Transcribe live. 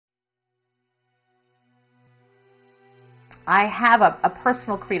I have a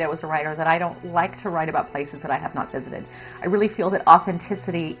personal credo as a writer that I don't like to write about places that I have not visited. I really feel that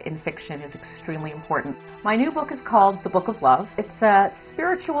authenticity in fiction is extremely important. My new book is called The Book of Love. It's a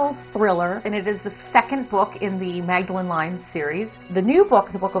spiritual thriller, and it is the second book in the Magdalene Line series. The new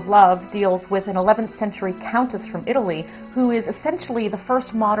book, The Book of Love, deals with an 11th century countess from Italy who is essentially the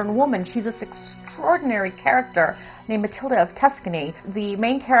first modern woman. She's this extraordinary character named Matilda of Tuscany. The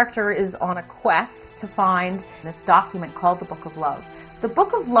main character is on a quest to find this document called the Book of Love. The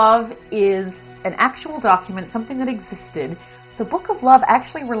Book of Love is an actual document, something that existed. The Book of Love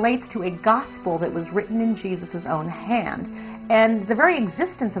actually relates to a gospel that was written in Jesus' own hand. And the very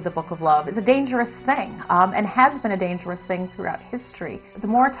existence of the Book of Love is a dangerous thing, and has been a dangerous thing throughout history. The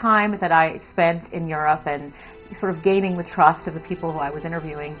more time that I spent in Europe and sort of gaining the trust of the people who I was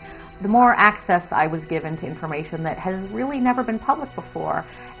interviewing, the more access I was given to information that has really never been public before.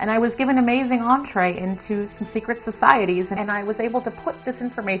 And I was given amazing entree into some secret societies, and I was able to put this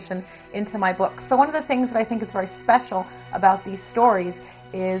information into my book. So one of the things that I think is very special about these stories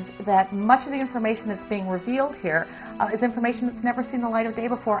is that much of the information that's being revealed here is information that's never seen the light of day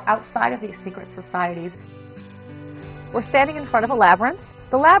before outside of these secret societies. We're standing in front of a labyrinth.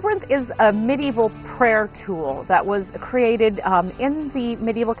 The labyrinth is a medieval prayer tool that was created in the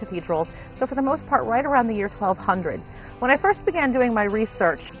medieval cathedrals, so for the most part right around the year 1200. When I first began doing my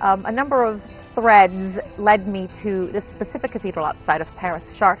research, a number of threads led me to this specific cathedral outside of Paris,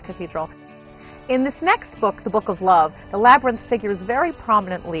 Chartres Cathedral. In this next book, The Book of Love, the labyrinth figures very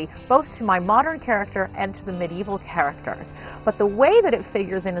prominently both to my modern character and to the medieval characters. But the way that it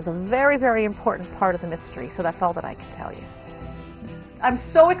figures in is a very, very important part of the mystery, so that's all that I can tell you. I'm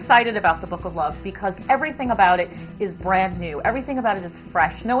so excited about The Book of Love because everything about it is brand new. Everything about it is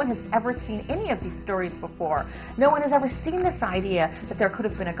fresh. No one has ever seen any of these stories before. No one has ever seen this idea that there could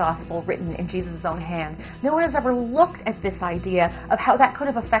have been a gospel written in Jesus' own hand. No one has ever looked at this idea of how that could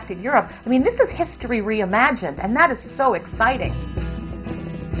have affected Europe. I mean, this is history reimagined, and that is so exciting.